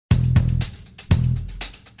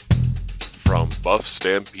From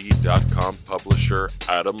BuffStampede.com publisher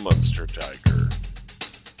Adam Munstertiger.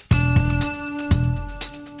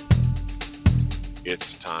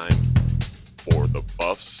 It's time for the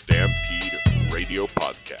Buff Stampede Radio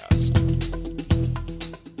Podcast.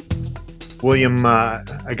 William,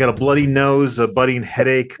 I got a bloody nose, a budding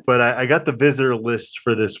headache, but I got the visitor list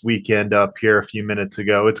for this weekend up here a few minutes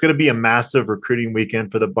ago. It's going to be a massive recruiting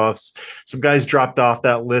weekend for the Buffs. Some guys dropped off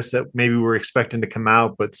that list that maybe we were expecting to come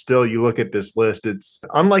out, but still, you look at this list, it's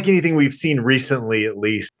unlike anything we've seen recently, at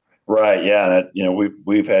least. Right. Yeah.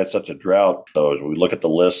 We've had such a drought. So as we look at the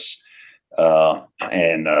lists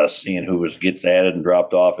and seeing who gets added and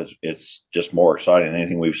dropped off, it's just more exciting than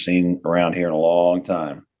anything we've seen around here in a long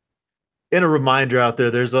time. And a reminder out there,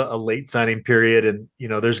 there's a late signing period. And,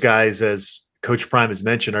 there's guys, as Coach Prime has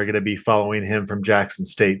mentioned, are going to be following him from Jackson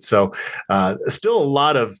State. So still a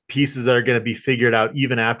lot of pieces that are going to be figured out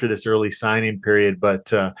even after this early signing period. But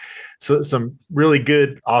so some really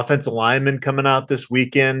good offensive linemen coming out this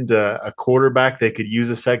weekend, a quarterback. They could use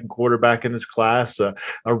a second quarterback in this class, a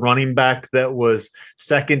running back that was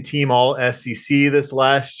second team all SEC this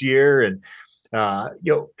last year. And,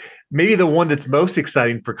 maybe the one that's most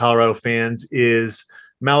exciting for Colorado fans is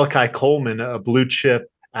Malachi Coleman, a blue chip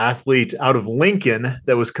athlete out of Lincoln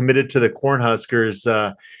that was committed to the Cornhuskers.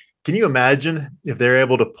 Can you imagine if they're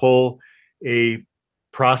able to pull a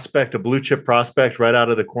blue chip prospect right out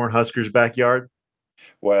of the Cornhuskers' backyard?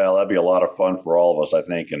 Well, that'd be a lot of fun for all of us, I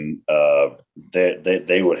think. And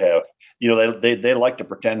they would have, they like to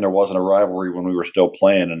pretend there wasn't a rivalry when we were still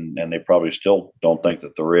playing, and they probably still don't think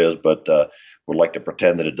that there is, but would like to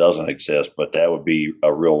pretend that it doesn't exist. But that would be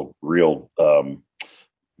a real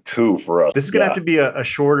coup for us. This is going to have to be a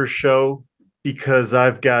shorter show because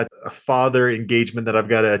I've got a father engagement that I've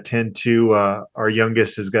got to attend to. Our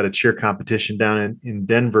youngest has got a cheer competition down in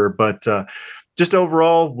Denver. But just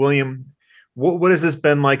overall, William, what has this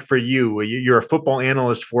been like for you? You're a football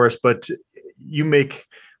analyst for us, but you make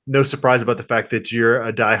no surprise about the fact that you're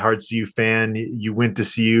a diehard CU fan. You went to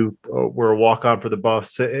CU, were a walk-on for the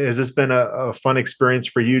Buffs. Has this been a fun experience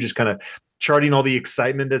for you, just kind of charting all the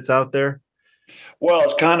excitement that's out there? Well,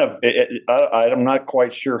 it's kind of I'm not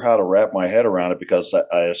quite sure how to wrap my head around it because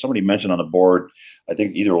somebody mentioned on the board, I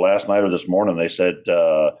think either last night or this morning, they said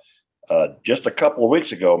just a couple of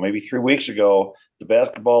weeks ago, maybe 3 weeks ago, the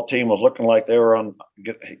basketball team was looking like they were going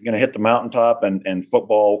to hit the mountaintop and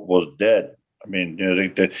football was dead. I mean,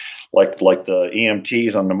 they like the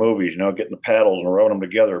EMTs on the movies, getting the paddles and rowing them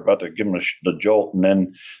together, about to give them the jolt. And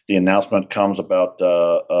then the announcement comes about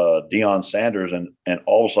Deion Sanders. And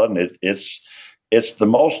all of a sudden it's the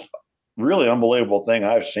most really unbelievable thing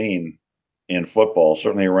I've seen in football,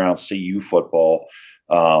 certainly around CU football,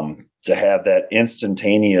 to have that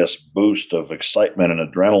instantaneous boost of excitement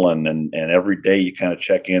and adrenaline. And every day you kind of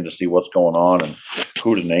check in to see what's going on and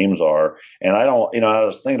who the names are. And I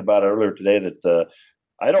was thinking about it earlier today that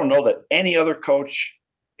I don't know that any other coach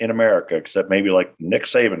in America, except maybe like Nick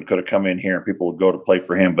Saban, could have come in here and people would go to play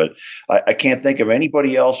for him. But I can't think of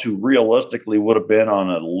anybody else who realistically would have been on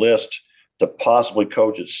a list to possibly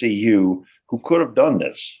coach at CU who could have done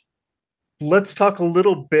this. Let's talk a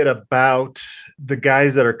little bit about the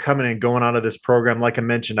guys that are coming and going out of this program. Like I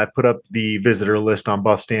mentioned, I put up the visitor list on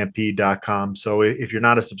buffstampede.com. So if you're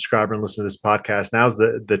not a subscriber and listen to this podcast, now's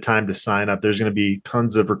the time to sign up. There's going to be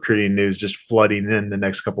tons of recruiting news just flooding in the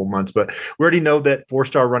next couple of months. But we already know that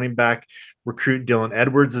 4-star running back recruit Dylan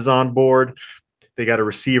Edwards is on board. They got a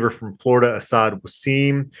receiver from Florida, Asad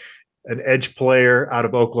Wasim, an edge player out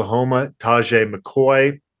of Oklahoma, Tajay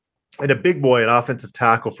McCoy, and a big boy, an offensive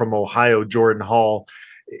tackle from Ohio, Jordan Hall.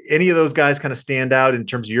 Any of those guys kind of stand out in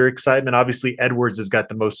terms of your excitement? Obviously, Edwards has got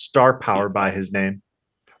the most star power by his name.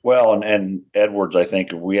 Well, and Edwards, I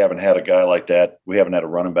think we haven't had a guy like that. We haven't had a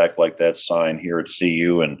running back like that sign here at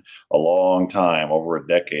CU in a long time, over a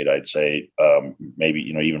decade, I'd say. Maybe,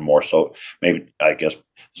 even more so. Maybe, I guess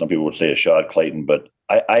some people would say Ashad Clayton, but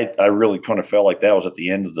I really kind of felt like that was at the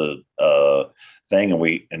end of the thing.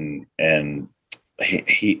 And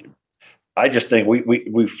he I just think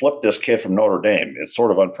we flipped this kid from Notre Dame. It's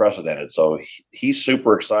sort of unprecedented. So he's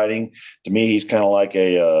super exciting to me. He's kind of like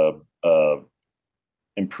a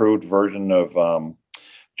improved version of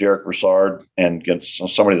Jarek Broussard, and gets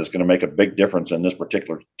somebody that's going to make a big difference in this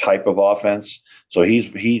particular type of offense. So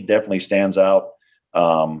he definitely stands out.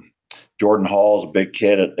 Jordan Hall is a big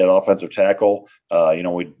kid at offensive tackle.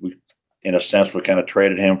 We in a sense we kind of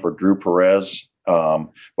traded him for Drew Perez. But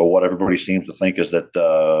what everybody seems to think is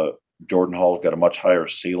that Jordan Hall's got a much higher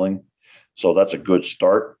ceiling. So that's a good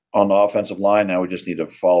start on the offensive line. Now we just need to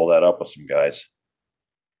follow that up with some guys.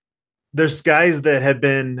 There's guys that have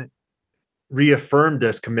been reaffirmed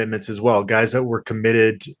as commitments as well. Guys that were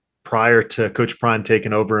committed prior to Coach Prime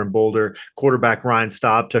taking over in Boulder. Quarterback Ryan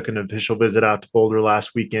Staub took an official visit out to Boulder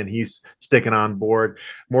last weekend. He's sticking on board.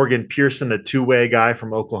 Morgan Pearson, a two-way guy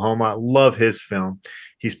from Oklahoma. I love his film.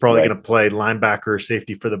 He's probably going to play linebacker or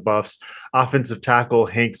safety for the Buffs. Offensive tackle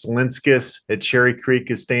Hank Zelinskas at Cherry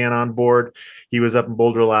Creek is staying on board. He was up in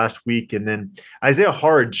Boulder last week. And then Isaiah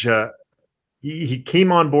Harge, he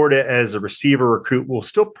came on board as a receiver recruit, will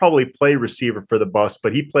still probably play receiver for the Buffs,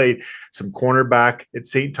 but he played some cornerback at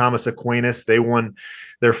St. Thomas Aquinas. They won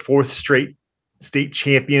their fourth straight state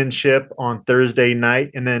championship on Thursday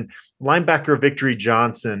night. And then linebacker Victory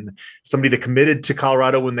Johnson, somebody that committed to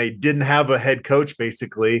Colorado when they didn't have a head coach,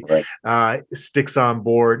 basically, sticks on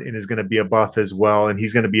board and is going to be a Buff as well. And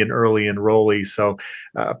he's going to be an early enrollee. So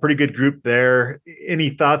a pretty good group there. Any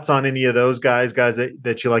thoughts on any of those guys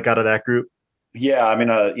that you like out of that group? Yeah, I mean,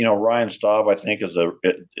 Ryan Staub, I think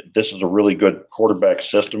this is a really good quarterback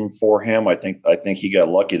system for him. I think he got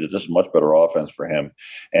lucky that this is much better offense for him.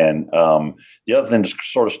 And the other thing that's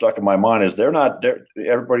sort of stuck in my mind is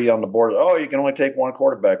everybody on the board. Oh, you can only take one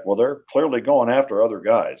quarterback. Well, they're clearly going after other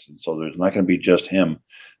guys, and so there's not going to be just him.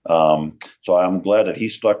 So I'm glad that he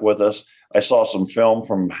stuck with us. I saw some film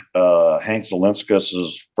from Hank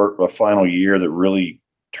Zelinskas' final year that really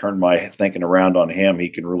turned my thinking around on him. He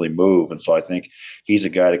can really move. And so I think he's a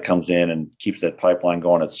guy that comes in and keeps that pipeline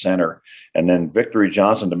going at center. And then Victory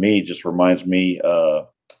Johnson, to me, just reminds me of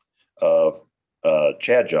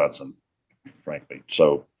Chad Johnson, frankly.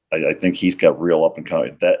 So I think he's got real up and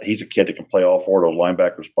coming. That he's a kid that can play all four of those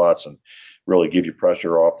linebacker spots and really give you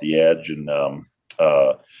pressure off the edge and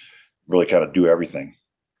really kind of do everything,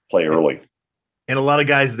 play early. And a lot of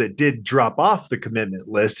guys that did drop off the commitment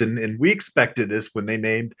list. And we expected this when they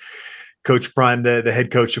named Coach Prime the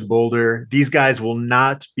head coach in Boulder. These guys will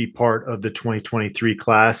not be part of the 2023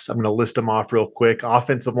 class. I'm going to list them off real quick.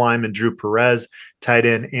 Offensive lineman Drew Perez, tight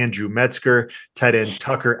end Andrew Metzger, tight end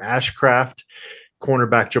Tucker Ashcraft,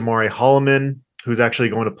 cornerback Jamari Holloman, who's actually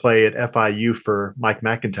going to play at FIU for Mike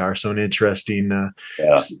McIntyre. So an interesting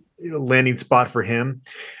landing spot for him.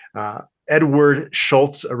 Edward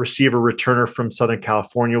Schultz, a receiver returner from Southern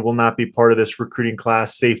California, will not be part of this recruiting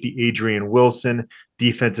class. Safety Adrian Wilson,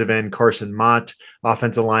 defensive end Carson Mott,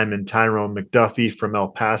 offensive lineman Tyrone McDuffie from El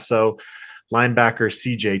Paso, linebacker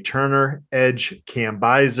CJ Turner, edge Cam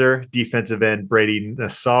Beiser, defensive end Brady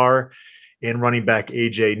Nassar, and running back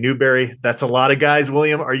AJ Newberry. That's a lot of guys,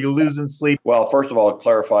 William. Are you losing sleep? Well, first of all,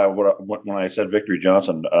 clarify when I said Victory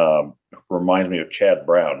Johnson, reminds me of Chad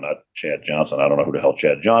Brown, not Chad Johnson. I don't know who the hell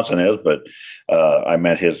Chad Johnson is, but I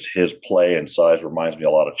meant his play and size reminds me a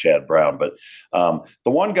lot of Chad Brown. But the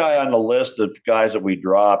one guy on the list of guys that we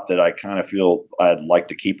dropped that I kind of feel I'd like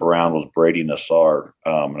to keep around was Brady Nassar.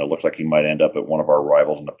 And it looks like he might end up at one of our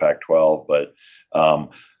rivals in the Pac-12. But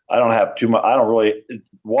I don't have too much. I don't really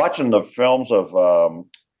watching the films of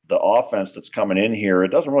the offense that's coming in here.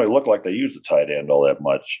 It doesn't really look like they use the tight end all that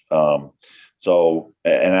much. So,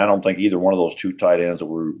 and I don't think either one of those two tight ends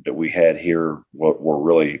that we had here were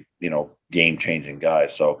really, game changing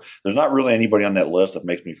guys. So there's not really anybody on that list that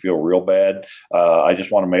makes me feel real bad. I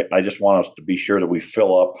just want us to be sure that we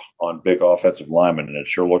fill up on big offensive linemen, and it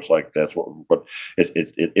sure looks like that's what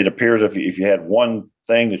it appears. If you had one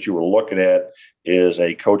thing that you were looking at is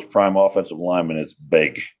a Coach Prime offensive lineman, it's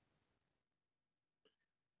big.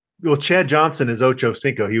 Well, Chad Johnson is Ocho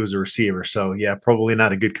Cinco. He was a receiver. So, yeah, probably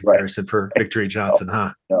not a good comparison for Victory Johnson,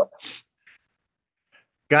 huh? No.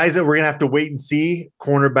 Guys that we're going to have to wait and see.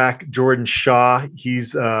 Cornerback Jordan Shaw.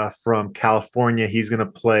 He's from California. He's going to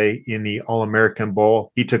play in the All-American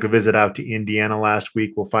Bowl. He took a visit out to Indiana last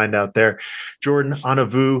week. We'll find out there. Jordan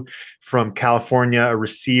Onavu from California, a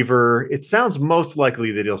receiver. It sounds most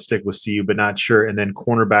likely that he'll stick with CU, but not sure. And then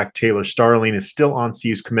cornerback Taylor Starling is still on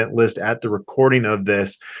CU's commit list at the recording of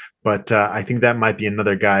this. But I think that might be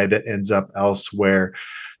another guy that ends up elsewhere.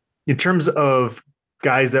 In terms of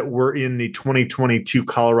guys that were in the 2022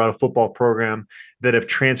 Colorado football program that have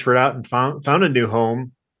transferred out and found a new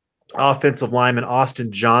home, offensive lineman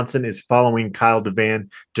Austin Johnson is following Kyle Devan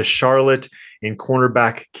to Charlotte, and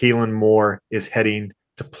cornerback Kalen Moore is heading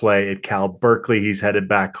to play at Cal Berkeley. He's headed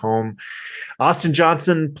back home. Austin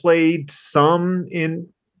Johnson played some in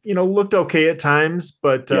looked okay at times,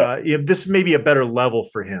 but this may be a better level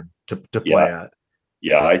for him to play at.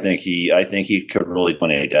 Yeah, I think he could really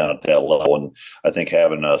play down at that level, and I think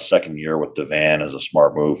having a second year with Devan is a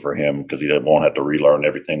smart move for him because he won't have to relearn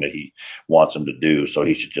everything that he wants him to do. So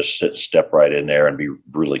he should just step right in there and be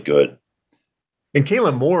really good. And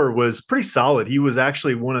Kalen Moore was pretty solid. He was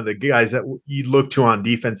actually one of the guys that you look to on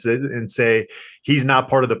defense and say he's not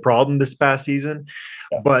part of the problem this past season,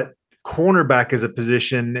 but cornerback as a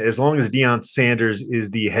position, as long as Deion Sanders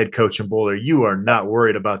is the head coach in Boulder, you are not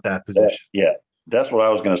worried about that position. Yeah. That's what I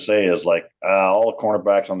was going to say is like all the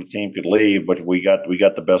cornerbacks on the team could leave, but we got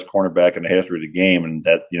the best cornerback in the history of the game. And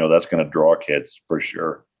that, that's going to draw kids for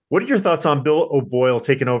sure. What are your thoughts on Bill O'Boyle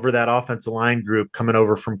taking over that offensive line group coming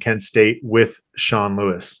over from Kent State with Sean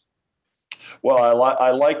Lewis? Well,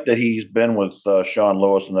 I like that he's been with Sean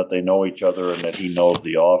Lewis and that they know each other and that he knows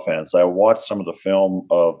the offense. I watched some of the film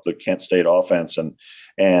of the Kent State offense and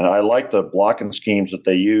I like the blocking schemes that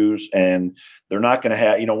they use. And they're not going to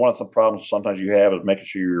have, one of the problems sometimes you have is making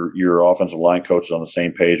sure your offensive line coach is on the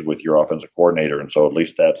same page with your offensive coordinator. And so at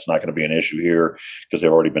least that's not going to be an issue here because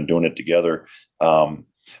they've already been doing it together. Bill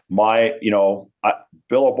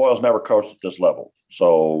O'Boyle's never coached at this level.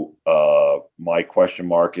 So my question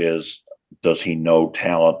mark is, does he know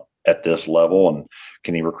talent at this level and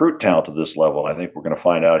can he recruit talent to this level? I think we're going to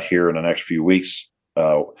find out here in the next few weeks.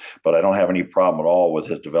 But I don't have any problem at all with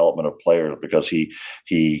his development of players because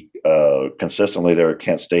he consistently there at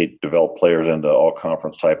Kent State developed players into all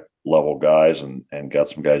conference type level guys and got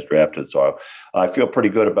some guys drafted. So I feel pretty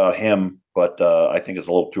good about him, but I think it's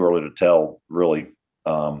a little too early to tell really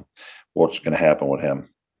what's going to happen with him.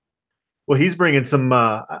 Well, he's bringing some,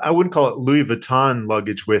 I wouldn't call it Louis Vuitton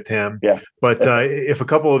luggage with him. Yeah. But if a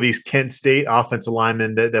couple of these Kent State offensive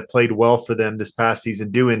linemen that played well for them this past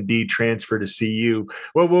season do indeed transfer to CU,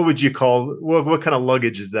 what would you call, what kind of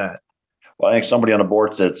luggage is that? Well, I think somebody on the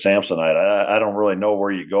board said Samsonite. I don't really know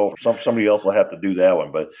where you go. Somebody else will have to do that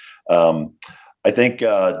one. But I think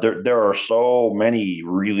there are so many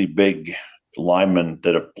really big linemen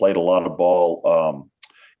that have played a lot of ball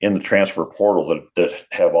in the transfer portal that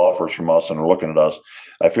have offers from us and are looking at us.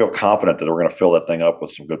 I feel confident that we're going to fill that thing up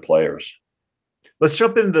with some good players. Let's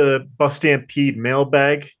jump in the Buff Stampede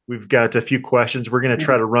mailbag. We've got a few questions. We're going to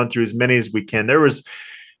try to run through as many as we can. There was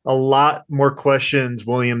a lot more questions,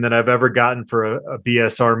 William, than I've ever gotten for a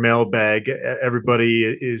BSR mailbag. Everybody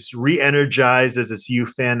is re-energized as a CU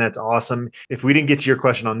fan. That's awesome. If we didn't get to your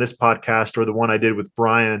question on this podcast or the one I did with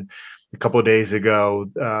Brian a couple of days ago,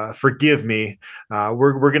 forgive me.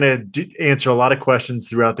 We're going to answer a lot of questions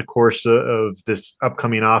throughout the course of this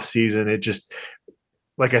upcoming off season. It just,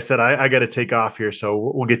 like I said, I got to take off here,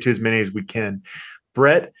 so we'll get to as many as we can.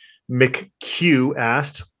 Brett McHugh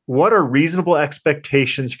asked, what are reasonable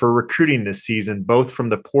expectations for recruiting this season, both from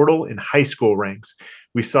the portal and high school ranks?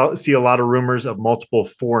 We see a lot of rumors of multiple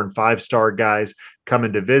 4- and 5-star guys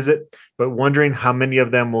coming to visit, but wondering how many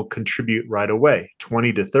of them will contribute right away,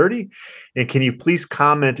 20 to 30? And can you please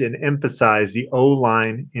comment and emphasize the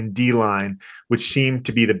O-line and D-line, which seem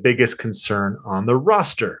to be the biggest concern on the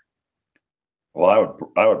roster? Well,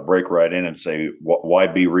 I would break right in and say, why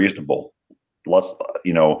be reasonable?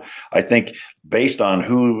 I think based on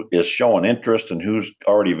who is showing interest and who's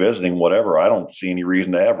already visiting, whatever, I don't see any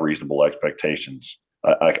reason to have reasonable expectations.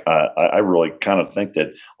 I really kind of think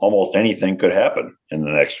that almost anything could happen in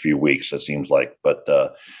the next few weeks, it seems like. But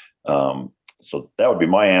so that would be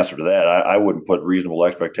my answer to that. I wouldn't put reasonable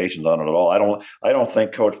expectations on it at all. I don't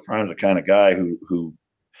think Coach Prime's the kind of guy who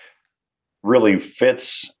really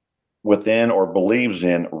fits within or believes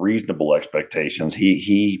in reasonable expectations.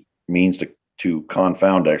 He means to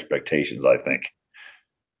confound expectations, I think.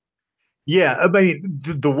 Yeah, I mean,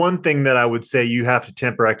 the one thing that I would say you have to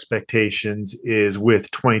temper expectations is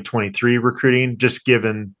with 2023 recruiting, just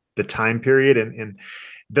given the time period, and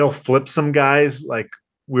they'll flip some guys. Like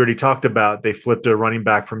we already talked about, they flipped a running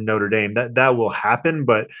back from Notre Dame. That will happen,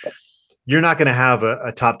 but you're not going to have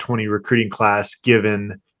a top 20 recruiting class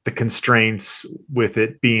given the constraints with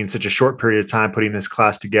it being such a short period of time putting this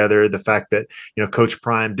class together. The fact that, Coach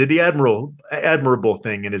Prime did the admirable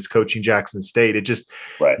thing in his coaching Jackson State. It just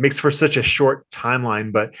makes for such a short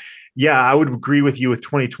timeline. But yeah, I would agree with you with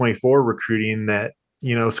 2024 recruiting that,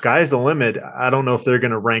 sky's the limit. I don't know if they're going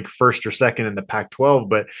to rank first or second in the Pac-12,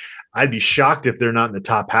 but I'd be shocked if they're not in the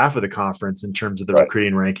top half of the conference in terms of the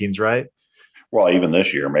recruiting rankings, right? Well, even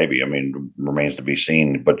this year, maybe. I mean, remains to be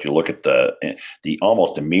seen. But you look at the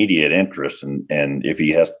almost immediate interest, and if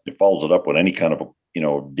he follows it up with any kind of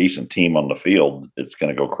decent team on the field, it's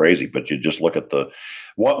going to go crazy. But you just look at the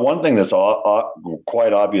one thing that's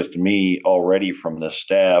quite obvious to me already from the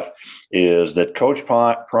staff is that Coach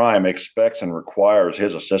Prime expects and requires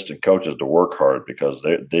his assistant coaches to work hard, because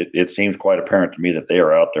it seems quite apparent to me that they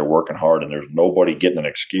are out there working hard, and there's nobody getting an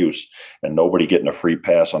excuse and nobody getting a free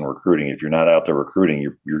pass on recruiting. If you're not out there recruiting,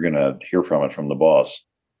 you're going to hear from it from the boss.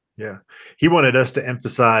 Yeah. He wanted us to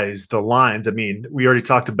emphasize the lines. I mean, we already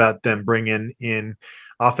talked about them bringing in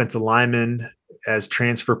offensive linemen as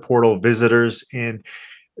transfer portal visitors, and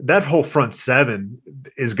that whole front seven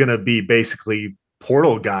is going to be basically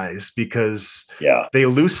portal guys because Yeah. they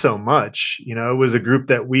lose so much. You know, it was a group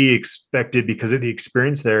that we expected because of the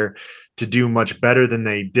experience there to do much better than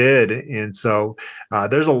they did. And so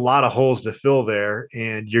there's a lot of holes to fill there,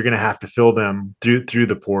 and you're going to have to fill them through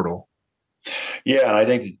the portal. Yeah, and I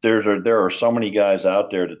think there are so many guys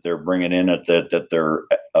out there that they're bringing in that they're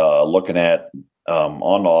looking at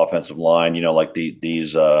on the offensive line. You know, like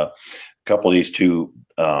these couple of these two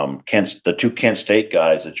the two Kent State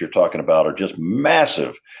guys that you're talking about are just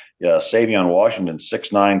massive. Savion Washington,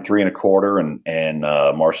 6'9", 3 1/4, and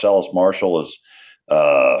Marcellus Marshall is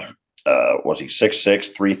was he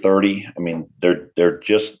 6'6", 330. I mean, they're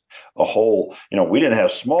just a whole. You know, we didn't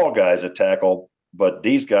have small guys at tackle, but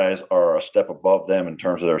these guys are a step above them in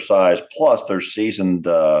terms of their size. Plus, they're seasoned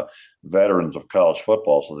veterans of college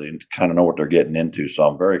football, so they kind of know what they're getting into. So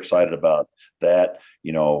I'm very excited about that.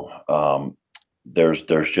 You know, there's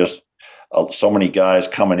just so many guys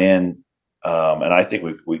coming in, and I think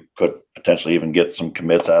we could potentially even get some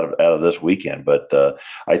commits out of this weekend. But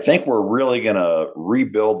I think we're really going to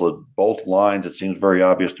rebuild both lines. It seems very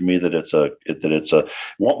obvious to me that it's a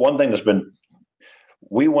one thing that's been.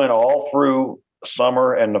 We went all through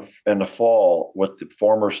summer and the fall with the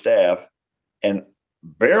former staff, and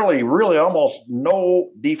barely, really, almost no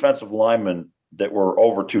defensive linemen that were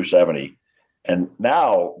over 270. And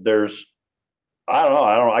now there's, I don't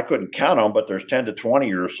know, I couldn't count them, but there's 10 to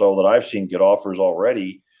 20 or so that I've seen get offers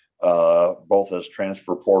already, both as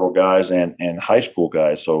transfer portal guys and high school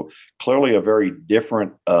guys. So clearly a very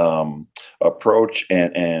different approach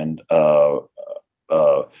and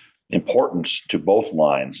importance to both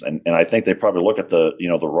lines. And I think they probably look at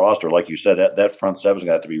the roster, like you said, that front seven's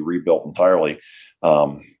got to be rebuilt entirely.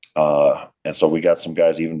 And so we got some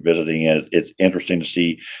guys even visiting, and it's interesting to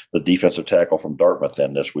see the defensive tackle from Dartmouth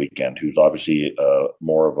in this weekend, who's obviously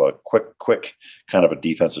more of a quick kind of a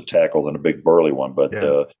defensive tackle than a big burly one, but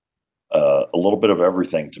a little bit of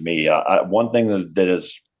everything to me. One thing that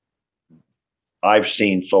is I've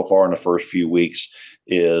seen so far in the first few weeks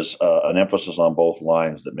is an emphasis on both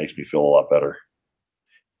lines that makes me feel a lot better.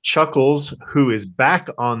 Chuckles, who is back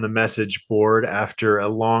on the message board after a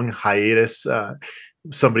long hiatus,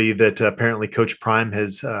 somebody that apparently Coach Prime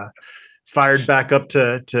has fired back up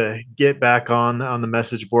to get back on the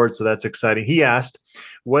message board. So that's exciting. He asked,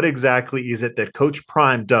 what exactly is it that Coach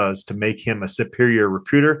Prime does to make him a superior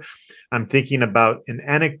recruiter? I'm thinking about an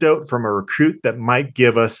anecdote from a recruit that might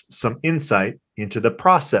give us some insight into the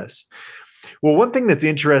process. Well, one thing that's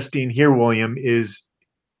interesting here, William, is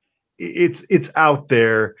it's out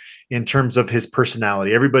there in terms of his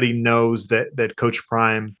personality. Everybody knows that Coach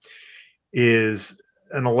Prime is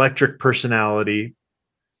an electric personality,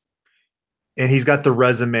 and he's got the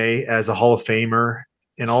resume as a Hall of Famer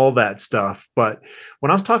and all that stuff. But when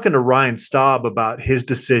I was talking to Ryan Staub about his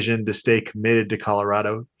decision to stay committed to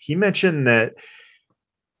Colorado, he mentioned that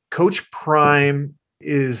Coach Prime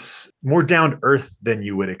is more down to earth than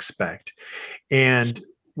you would expect. And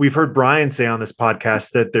we've heard Brian say on this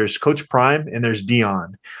podcast that there's Coach Prime and there's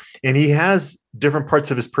Dion, and he has different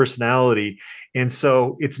parts of his personality. And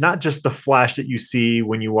so it's not just the flash that you see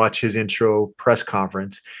when you watch his intro press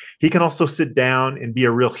conference. He can also sit down and be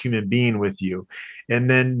a real human being with you. And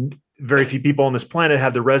then very few people on this planet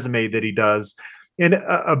have the resume that he does, and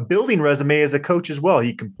a building resume as a coach as well.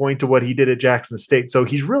 He can point to what he did at Jackson State. So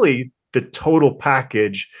he's really the total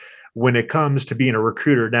package when it comes to being a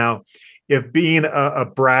recruiter. Now, if being a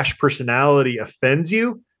brash personality offends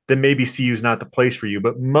you, then maybe CU is not the place for you.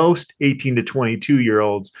 But most 18 to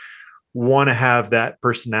 22-year-olds want to have that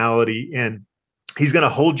personality, and he's going to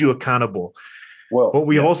hold you accountable. Well, but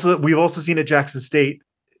we've also seen at Jackson State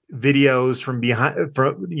videos from behind,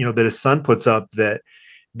 that his son puts up, that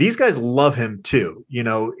these guys love him too,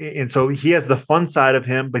 and so he has the fun side of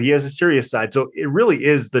him, but he has a serious side. So it really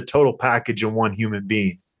is the total package in one human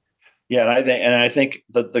being. Yeah, and I think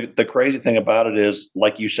the crazy thing about it is,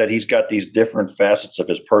 like you said, he's got these different facets of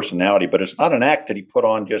his personality, but it's not an act that he put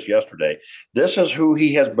on just yesterday. This is who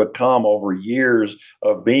he has become over years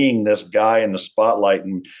of being this guy in the spotlight.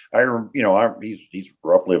 And he's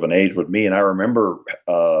roughly of an age with me, and I remember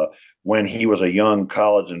when he was a young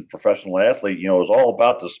college and professional athlete, it was all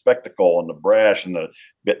about the spectacle and the brash and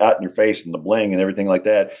the out in your face and the bling and everything like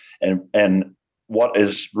that. And what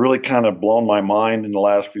has really kind of blown my mind in the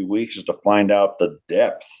last few weeks is to find out the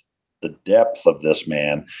depth of this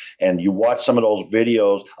man. And you watch some of those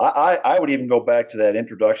videos. I would even go back to that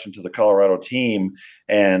introduction to the Colorado team.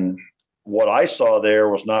 And what I saw there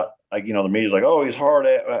was not, the media's like, oh, he's hard.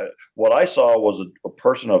 What I saw was a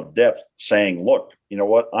person of depth saying, look, you know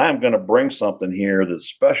what? I'm going to bring something here that's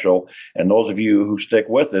special. And those of you who stick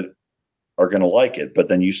with it are going to like it. But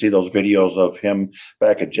then you see those videos of him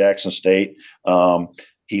back at Jackson State.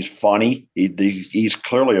 He's funny. He's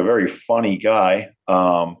clearly a very funny guy.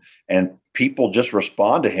 And people just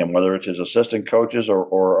respond to him, whether it's his assistant coaches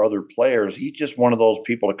or other players. He's just one of those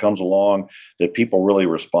people that comes along that people really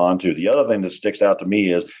respond to. The other thing that sticks out to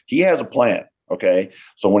me is he has a plan. Okay.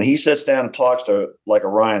 So when he sits down and talks to like a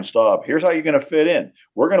Ryan Staub, here's how you're going to fit in.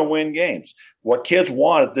 We're going to win games. What kids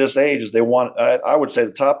want at this age is I would say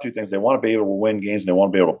the top two things, they want to be able to win games and they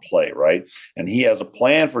want to be able to play. Right. And he has a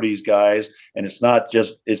plan for these guys. And it's not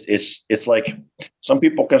just, it's like some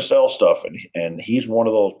people can sell stuff and he's one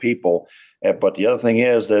of those people. But the other thing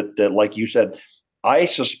is that like you said, I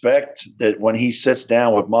suspect that when he sits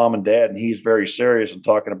down with mom and dad and he's very serious and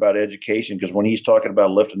talking about education, because when he's talking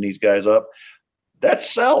about lifting these guys up, that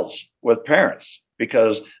sells with parents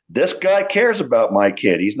because this guy cares about my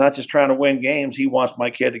kid. He's not just trying to win games. He wants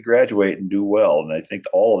my kid to graduate and do well. And I think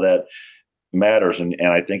all of that matters. And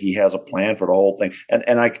I think he has a plan for the whole thing.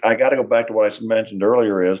 And I got to go back to what I mentioned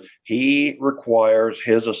earlier is he requires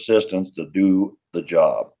his assistants to do the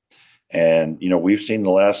job. And, we've seen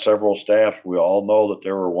the last several staffs. We all know that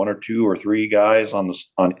there were one or two or three guys on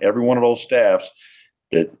every one of those staffs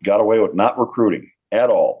that got away with not recruiting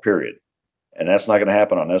at all, period. And that's not going to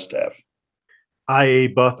happen on this staff. IA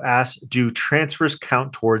Buff asks, do transfers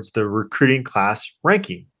count towards the recruiting class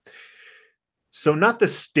ranking? So not the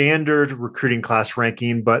standard recruiting class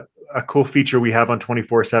ranking, but a cool feature we have on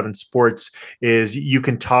 24/7 Sports is you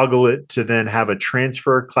can toggle it to then have a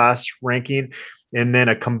transfer class ranking and then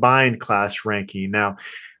a combined class ranking. Now,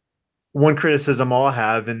 one criticism I'll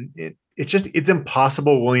have, and it's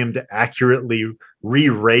impossible, William, to accurately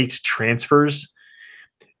re-rate transfers.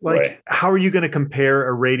 Right. How are you going to compare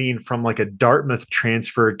a rating from like a Dartmouth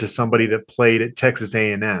transfer to somebody that played at Texas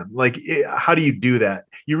A&M? How do you do that?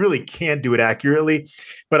 You really can't do it accurately.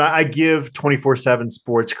 But I give 24/7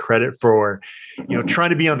 Sports credit for, trying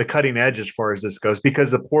to be on the cutting edge as far as this goes, because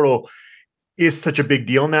the portal is such a big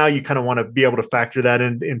deal now. You kind of want to be able to factor that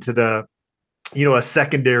into the, a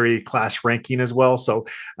secondary class ranking as well. So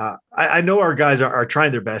I know our guys are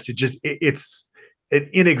trying their best. It's an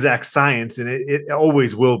inexact science, and it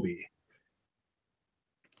always will be.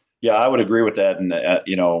 Yeah, I would agree with that. And,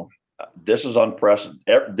 this is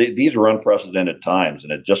unprecedented. These are unprecedented times.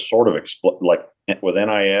 And it just sort of like with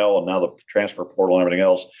NIL and now the transfer portal and everything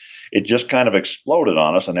else, it just kind of exploded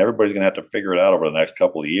on us. And everybody's going to have to figure it out over the next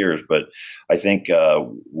couple of years. But I think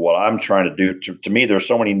what I'm trying to do, to me, there's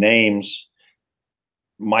so many names,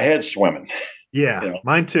 my head's swimming. Yeah,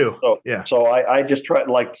 mine too. So I just try,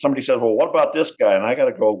 like somebody says, well, what about this guy? And I got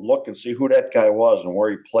to go look and see who that guy was and where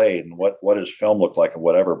he played and what his film looked like and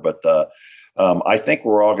whatever. But I think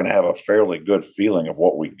we're all going to have a fairly good feeling of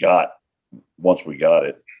what we got once we got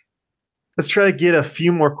it. Let's try to get a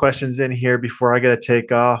few more questions in here before I got to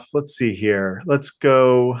take off. Let's see here. Let's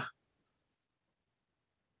go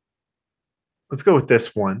with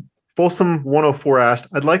this one. Folsom 104 asked,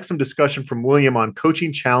 I'd like some discussion from William on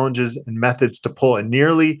coaching challenges and methods to pull a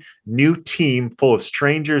nearly new team full of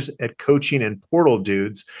strangers at coaching and portal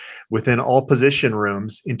dudes within all position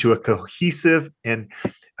rooms into a cohesive and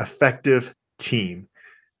effective team.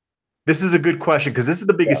 This is a good question because this is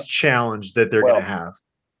the biggest challenge that they're going to have.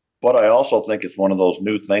 But I also think it's one of those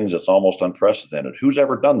new things that's almost unprecedented. Who's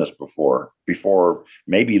ever done this before?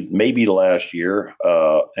 Maybe last year,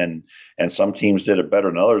 and some teams did it better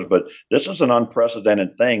than others. But this is an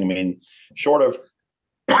unprecedented thing. I mean, short of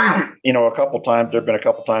a couple times, there've been a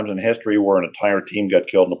couple times in history where an entire team got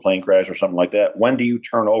killed in a plane crash or something like that. When do you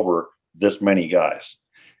turn over this many guys?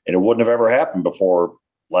 And it wouldn't have ever happened before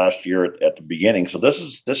last year at the beginning. So this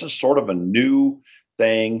is sort of a new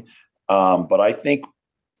thing. But I think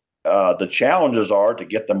the challenges are to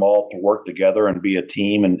get them all to work together and be a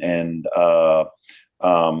team and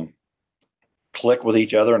click with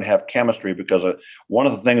each other and have chemistry, because one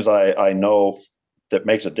of the things I know that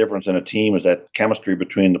makes a difference in a team is that chemistry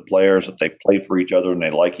between the players, that they play for each other and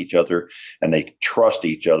they like each other and they trust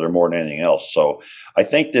each other more than anything else. So I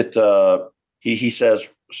think that he says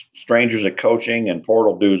strangers at coaching and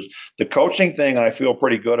portal dudes. The coaching thing I feel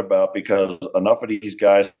pretty good about, because enough of these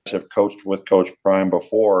guys have coached with Coach Prime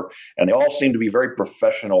before, and they all seem to be very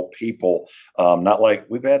professional people. Not like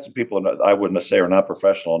we've had some people that I wouldn't say are not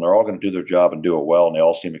professional, and they're all going to do their job and do it well, and they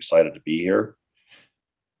all seem excited to be here.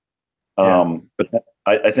 But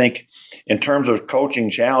I think in terms of coaching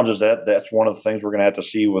challenges, that's one of the things we're going to have to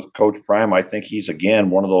see with Coach Prime. I think he's, again,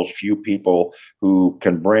 one of those few people who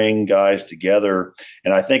can bring guys together.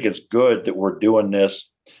 And I think it's good that we're doing this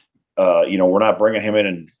we're not bringing him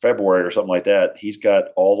in February or something like that. He's got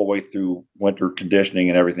all the way through winter conditioning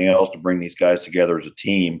and everything else to bring these guys together as a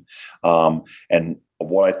team. And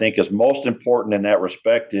what I think is most important in that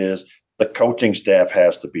respect is the coaching staff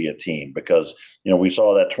has to be a team, because, we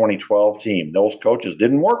saw that 2012 team, those coaches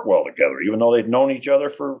didn't work well together, even though they'd known each other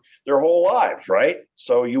for their whole lives, right?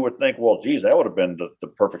 So you would think, well, geez, that would have been the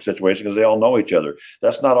perfect situation because they all know each other.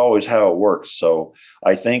 That's not always how it works. So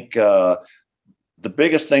I think the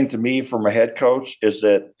biggest thing to me from a head coach is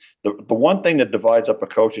that the one thing that divides up a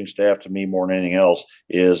coaching staff to me more than anything else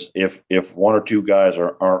is if one or two guys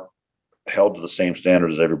aren't held to the same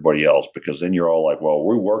standard as everybody else, because then you're all like, well,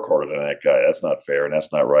 we work harder than that guy. That's not fair and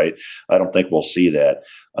that's not right. I don't think we'll see that.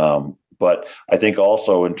 But I think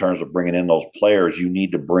also in terms of bringing in those players, you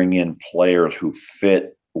need to bring in players who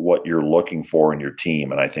fit what you're looking for in your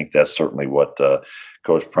team. And I think that's certainly what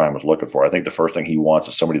Coach Prime was looking for. I think the first thing he wants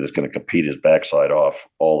is somebody that's going to compete his backside off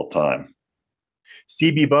all the time.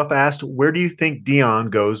 CB Buff asked, where do you think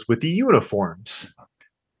Deion goes with the uniforms?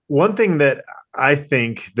 One thing that I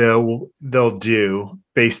think they'll do,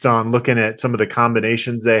 based on looking at some of the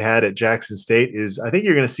combinations they had at Jackson State, is I think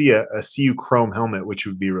you're going to see a CU chrome helmet, which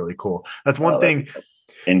would be really cool. That's one thing.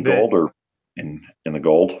 In gold or in the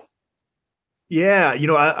gold? Yeah,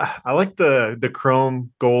 I like the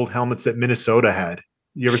chrome gold helmets that Minnesota had.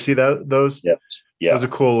 You ever see those? Yeah. It was a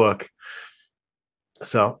cool look.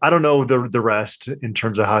 So I don't know the rest in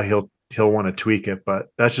terms of how he'll want to tweak it, but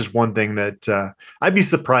that's just one thing that I'd be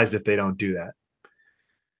surprised if they don't do that.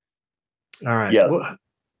 All right. Yeah.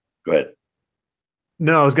 Go ahead.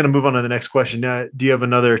 No, I was going to move on to the next question. Do you have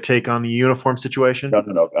another take on the uniform situation?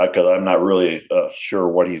 No, because I'm not really sure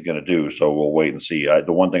what he's going to do. So we'll wait and see.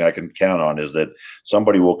 The one thing I can count on is that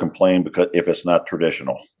somebody will complain because if it's not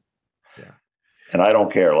traditional. Yeah. And I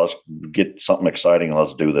don't care. Let's get something exciting and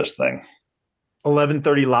let's do this thing.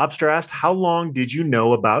 1130 Lobster asked, how long did you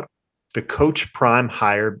know about the Coach Prime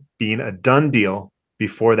hire being a done deal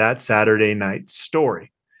before that Saturday night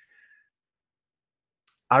story?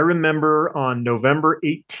 I remember on November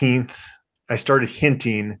 18th, I started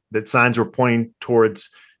hinting that signs were pointing towards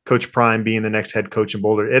Coach Prime being the next head coach in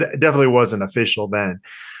Boulder. It definitely wasn't official then.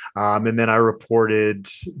 And then I reported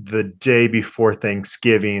the day before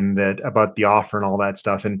Thanksgiving about the offer and all that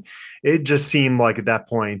stuff. And it just seemed like at that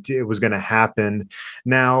point it was going to happen.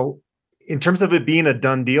 Now, in terms of it being a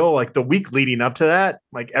done deal, like the week leading up to that,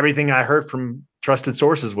 like everything I heard from trusted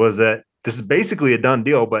sources was that this is basically a done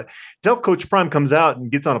deal. But until Coach Prime comes out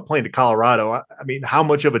and gets on a plane to Colorado, I mean, how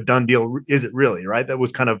much of a done deal is it really, right? That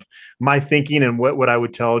was kind of my thinking and what I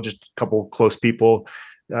would tell just a couple close people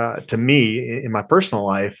to me in my personal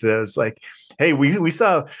life. That was like, hey, we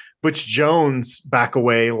saw Butch Jones back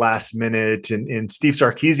away last minute and Steve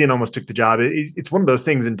Sarkisian almost took the job. It's one of those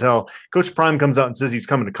things until Coach Prime comes out and says he's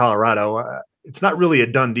coming to Colorado. It's not really a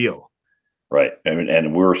done deal. Right. I mean,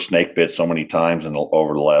 and we're snake bit so many times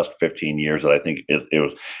over the last 15 years that I think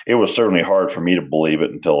it was certainly hard for me to believe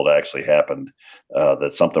it until it actually happened,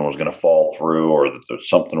 that something was going to fall through or that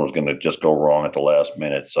something was going to just go wrong at the last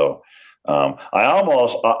minute. So I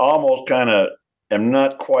almost kind of am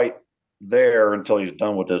not quite there until he's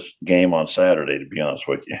done with this game on Saturday, to be honest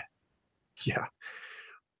with you. Yeah.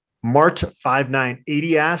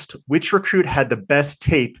 Mart5980 asked, which recruit had the best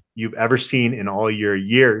tape you've ever seen in all your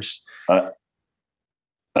years?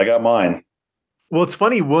 I got mine. Well, it's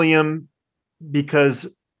funny, William, because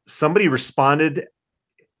somebody responded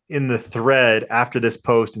in the thread after this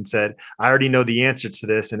post and said, I already know the answer to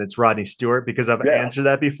this, and it's Rodney Stewart, because I've answered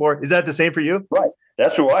that before. Is that the same for you? Right.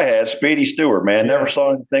 That's who I had, Speedy Stewart, man. Yeah. Never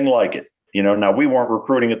saw anything like it. Now we weren't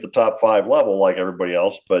recruiting at the top 5 level like everybody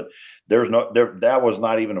else, but there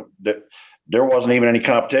wasn't even any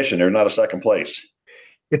competition. There's not a second place.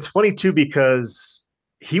 It's funny too, because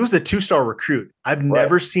he was a 2-star recruit. I've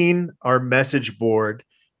never seen our message board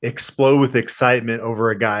explode with excitement over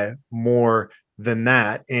a guy more than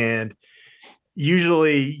that. And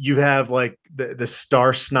usually you have like the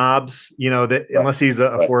star snobs, that unless he's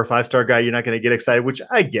a 4 or 5-star guy, you're not going to get excited, which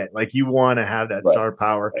I get. Like you want to have that star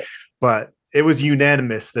power, but it was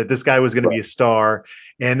unanimous that this guy was going to be a star.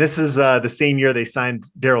 And this is the same year they signed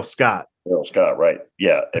Darrell Scott. Darrell Scott, right?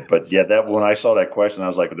 Yeah, but that when I saw that question, I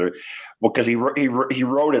was like, because he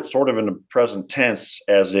wrote it sort of in the present tense,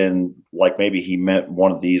 as in like maybe he meant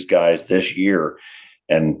one of these guys this year,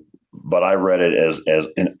 but I read it as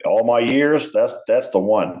in all my years. That's the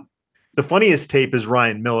one. The funniest tape is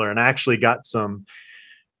Ryan Miller, and I actually got some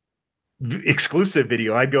exclusive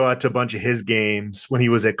video. I'd go out to a bunch of his games when he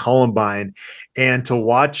was at Columbine, and to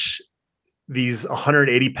watch these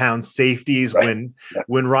 180-pound safeties Right.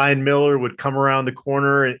 when Ryan Miller would come around the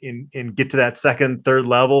corner and get to that second, third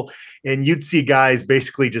level, and you'd see guys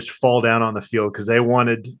basically just fall down on the field because they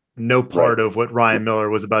wanted no part of what Ryan Miller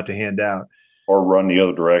was about to hand out. Or run the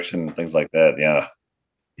other direction and things like that. Yeah.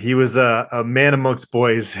 He was a man amongst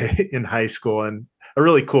boys in high school and a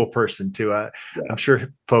really cool person too. I'm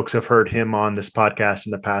sure folks have heard him on this podcast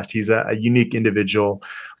in the past. He's a unique individual.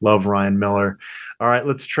 Love Ryan Miller. All right,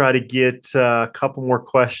 let's try to get a couple more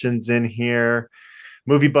questions in here.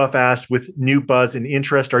 Movie Buff asked, with new buzz and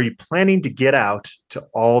interest, are you planning to get out to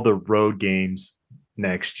all the road games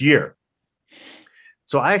next year?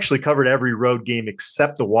 So I actually covered every road game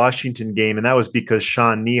except the Washington game, and that was because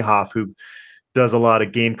Sean Niehoff, who does a lot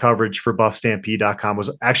of game coverage for buffstampede.com, was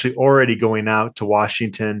actually already going out to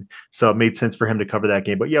Washington. So it made sense for him to cover that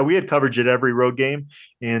game. But yeah, we had coverage at every road game,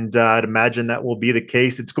 and I'd imagine that will be the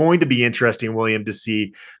case. It's going to be interesting, William, to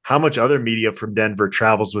see how much other media from Denver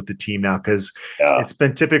travels with the team now, because it's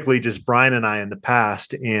been typically just Brian and I in the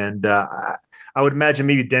past. And I would imagine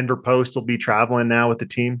maybe Denver Post will be traveling now with the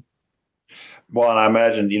team. Well, and I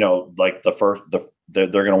imagine, like they're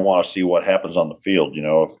going to want to see what happens on the field.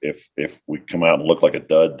 If we come out and look like a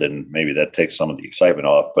dud, then maybe that takes some of the excitement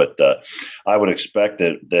off. But I would expect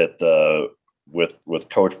that with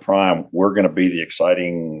Coach Prime, we're going to be the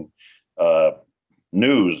exciting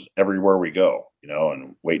news everywhere we go.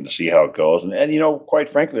 And waiting to see how it goes. And quite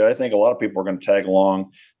frankly, I think a lot of people are going to tag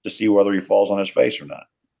along to see whether he falls on his face or not,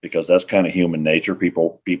 because that's kind of human nature.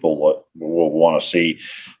 People will want to see.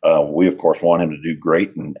 We of course want him to do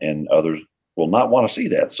great, and others will not want to see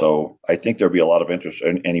that. So I think there'll be a lot of interest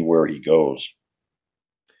in anywhere he goes.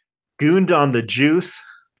 Gooned on the Juice,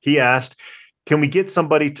 he asked, can we get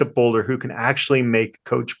somebody to Boulder who can actually make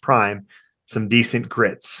Coach Prime some decent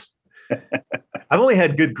grits? I've only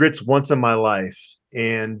had good grits once in my life,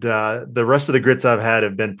 and the rest of the grits I've had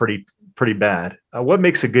have been pretty bad. What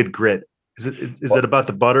makes a good grit? Is it about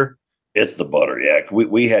the butter? It's the butter, yeah.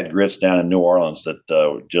 We had grits down in New Orleans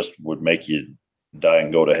that just would make you die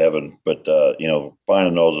and go to heaven. But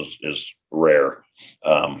finding those is rare.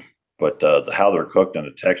 But how they're cooked and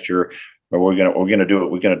the texture. We're gonna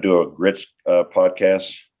do a grits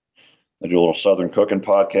podcast. I do a little Southern cooking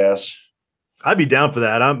podcast. I'd be down for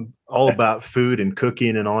that. I'm all about food and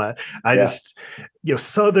cooking and all that. Just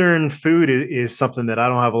Southern food is something that I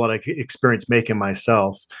don't have a lot of experience making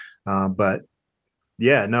myself. But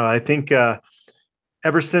yeah, no, I think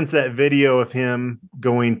ever since that video of him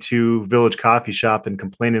going to Village Coffee Shop and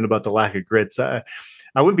complaining about the lack of grits, I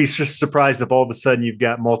wouldn't be surprised if all of a sudden you've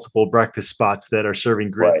got multiple breakfast spots that are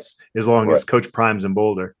serving grits, as long as Coach Prime's in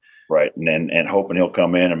Boulder. Right. And hoping he'll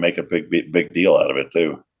come in and make a big deal out of it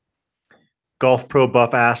too. Golf Pro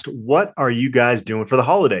Buff asked, what are you guys doing for the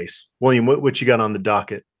holidays? William, what you got on the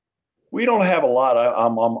docket? We don't have a lot.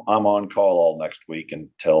 I'm on call all next week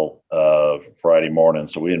until Friday morning,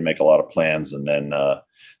 so we didn't make a lot of plans. And then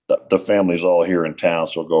the family's all here in town,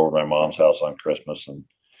 so we'll go over to my mom's house on Christmas, and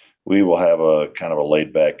we will have a kind of a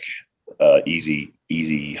laid back,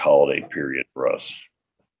 easy holiday period for us.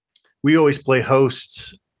 We always play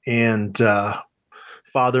hosts, and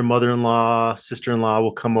father, mother-in-law, sister-in-law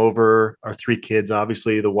will come over. Our three kids,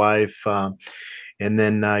 obviously, the wife. And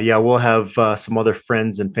then, we'll have some other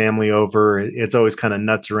friends and family over. It's always kind of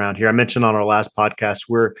nuts around here. I mentioned on our last podcast,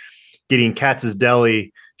 we're getting Katz's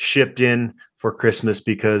Deli shipped in for Christmas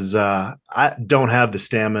because I don't have the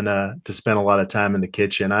stamina to spend a lot of time in the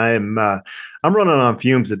kitchen. I'm running on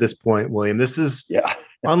fumes at this point, William. This is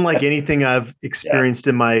unlike anything I've experienced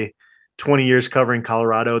in my 20 years covering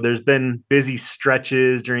Colorado. There's been busy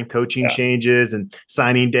stretches during coaching changes, and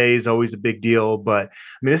signing day is always a big deal. But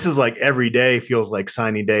I mean, this is like every day feels like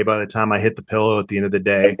signing day by the time I hit the pillow at the end of the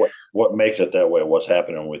day. What makes it that way? What's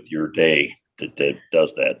happening with your day that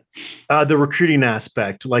does that? The recruiting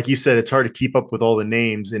aspect. Like you said, it's hard to keep up with all the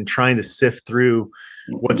names and trying to sift through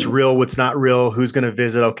what's real, what's not real, who's going to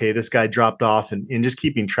visit. Okay, this guy dropped off, and just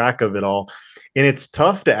keeping track of it all. And it's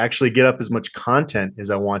tough to actually get up as much content as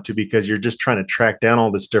I want to, because you're just trying to track down all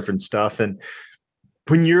this different stuff. And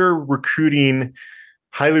when you're recruiting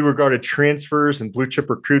highly regarded transfers and blue chip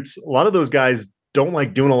recruits, a lot of those guys don't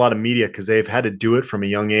like doing a lot of media because they've had to do it from a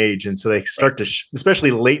young age. And so they start to,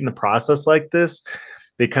 especially late in the process like this,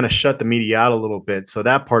 they kind of shut the media out a little bit. So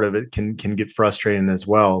that part of it can get frustrating as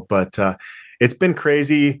well. But it's been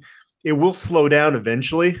crazy. It will slow down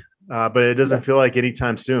eventually, but it doesn't feel like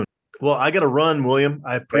anytime soon. Well, I got to run, William.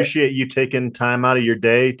 I appreciate you taking time out of your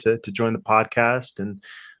day to join the podcast. And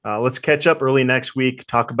let's catch up early next week,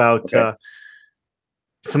 talk about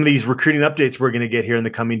some of these recruiting updates we're going to get here in the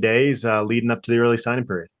coming days leading up to the early signing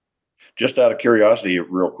period. Just out of curiosity,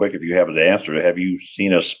 real quick, if you have an answer, have you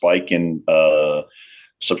seen a spike in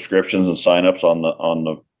subscriptions and signups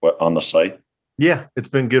on the site? Yeah, it's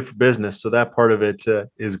been good for business. So that part of it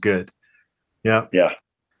is good. Yeah. Yeah.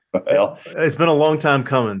 Well, it's been a long time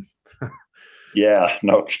coming. Yeah,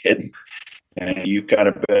 no kidding. And you kind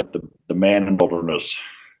of been the man in wilderness.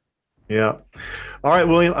 Yeah. All right,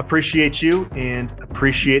 William, appreciate you and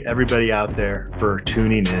appreciate everybody out there for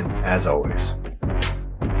tuning in as always.